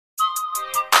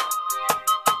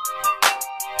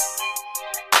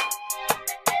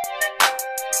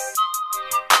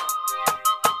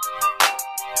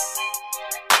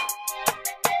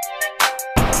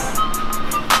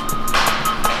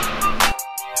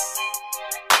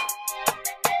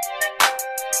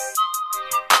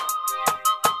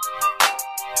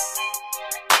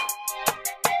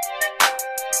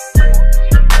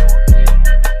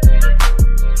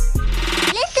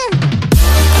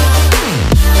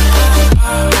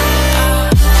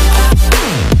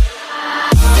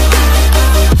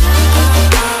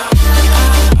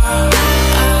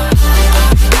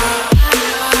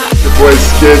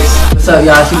up,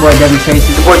 y'all? It's your boy Devin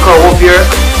Tracy. It's your boy Carl Wolf here.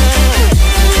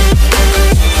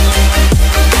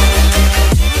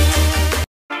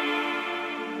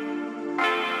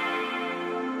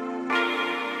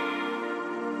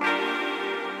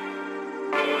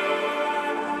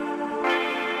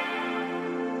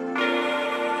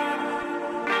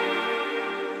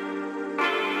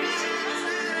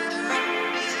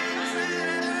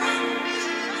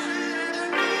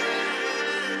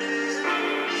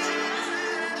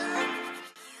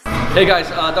 Hey guys,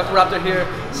 Dr. Wraptor here.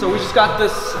 So we just got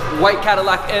this white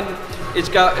Cadillac in.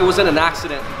 It was in an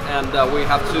accident, and we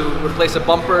have to replace a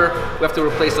bumper. We have to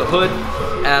replace the hood,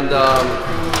 and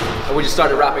we just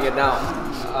started wrapping it now.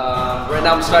 Right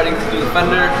now I'm starting to do the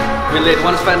fender. We laid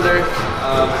one fender.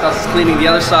 Because it's cleaning the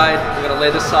other side. We're gonna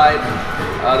lay this side.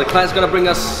 The client's gonna bring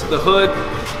us the hood,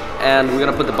 and we're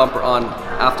gonna put the bumper on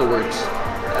afterwards.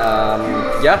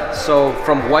 Yeah. So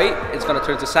from white, it's gonna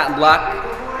turn to satin black.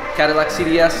 Cadillac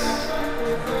CTS.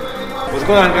 What's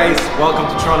going on, guys? Welcome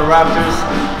to Toronto Wraptors.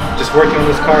 Just working on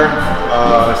this car,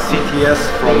 CTS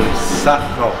from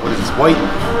white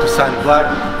to satin black.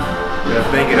 Gonna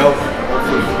bang it out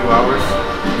hopefully in a few hours.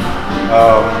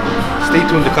 Stay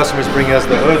tuned. The customers bring us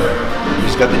the hood. We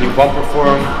just got the new bumper for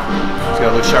them. It's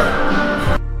gonna look sharp.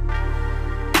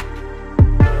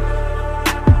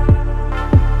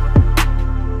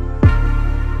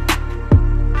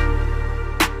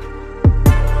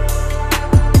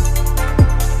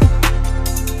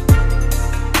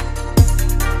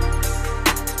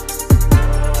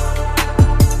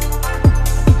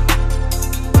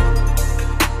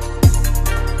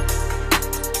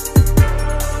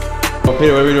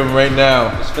 Peter, what are we doing right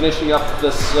now? Just finishing up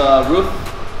this roof,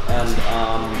 and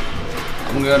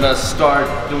I'm gonna start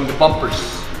doing the bumpers.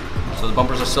 So the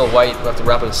bumpers are still white. We have to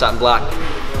wrap it in satin black,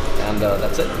 and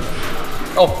that's it.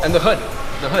 Oh, and the hood.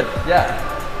 The hood, yeah.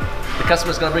 The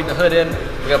customer's gonna bring the hood in.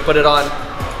 We're gonna put it on,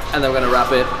 and then we're gonna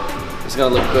wrap it. It's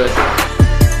gonna look good.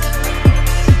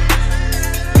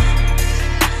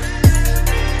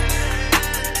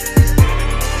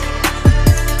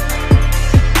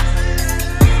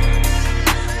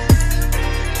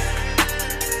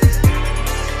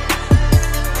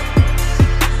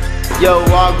 Yo,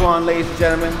 wagwan, ladies and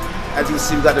gentlemen. As you can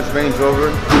see, we got this Range Rover,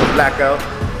 blackout,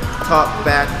 top,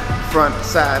 back, front,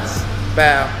 sides,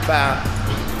 bow, bow.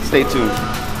 Stay tuned.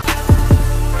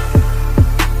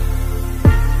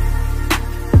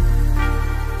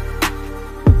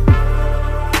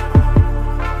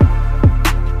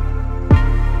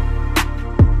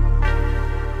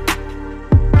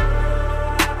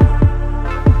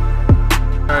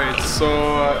 Alright,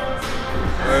 so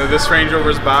this Range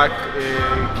Rover's back.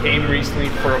 It came recently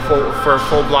for a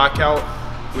full blackout.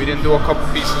 We didn't do a couple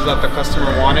pieces that the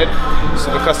customer wanted,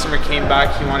 so the customer came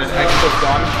back. He wanted extras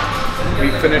done.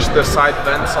 We finished the side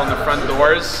vents on the front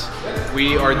doors.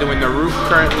 We are doing the roof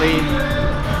currently,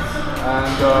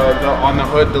 and on the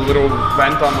hood, the little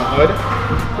vent on the hood.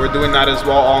 We're doing that as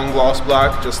well, all in gloss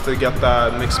black, just to get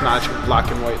that mixed match of black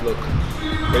and white look.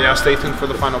 But yeah, stay tuned for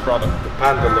the final product. The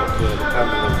panda look, yeah, the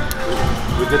panda look.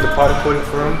 We did the powder coating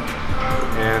for him,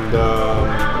 and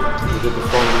we did the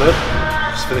foam lip.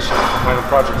 Just finishing up the final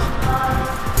project.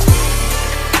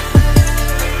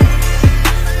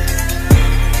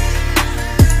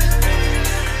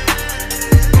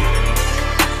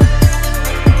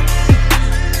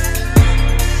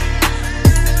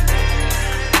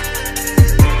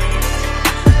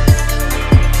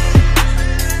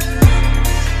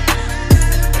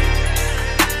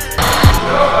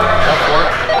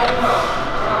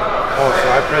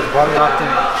 Press button.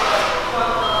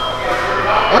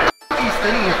 What the f are you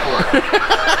standing here for?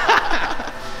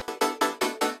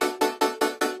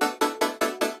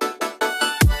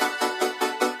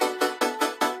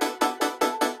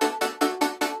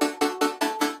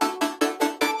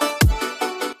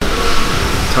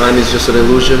 Time is just an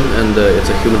illusion, and it's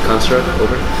a human construct.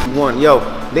 Over. Yo,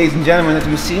 ladies and gentlemen, as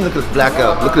you see, look at this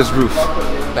blackout. Look at this roof.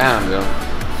 Bam, yo.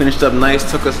 Finished up nice.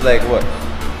 Took us like what?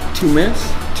 2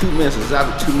 minutes? 2 minutes,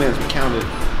 exactly 2 minutes. We counted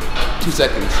 2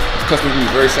 seconds. The customer will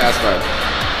be very satisfied.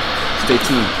 Stay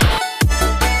tuned.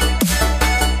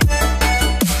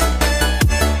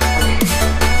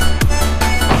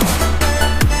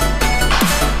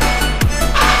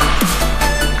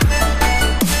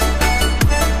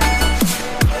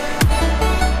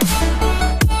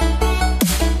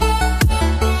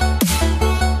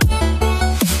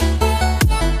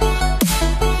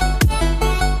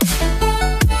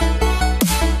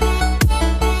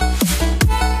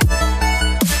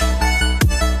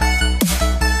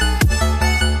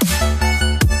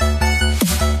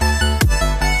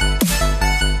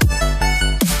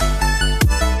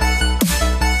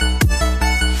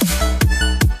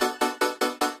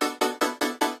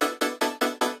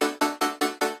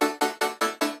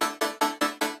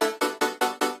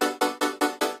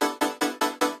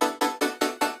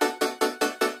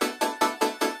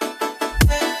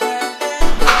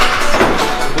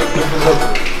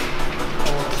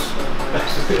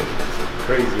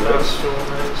 Crazy, right? That's so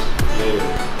nice. Yeah.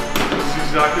 It's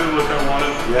exactly the look I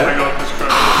wanted. Yeah? I got this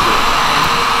car.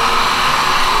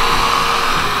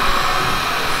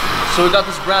 So we got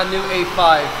this brand new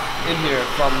A5 in here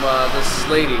from this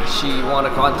lady. She won a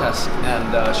contest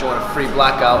and she won a free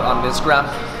blackout on Instagram.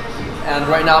 And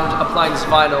right now I'm applying this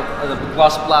vinyl, the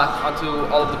gloss black, onto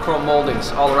all of the chrome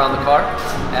moldings all around the car.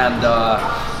 And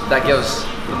that gives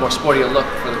the more sporty look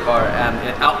for the car, and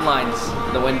it outlines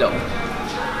the window.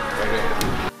 Right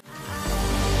here.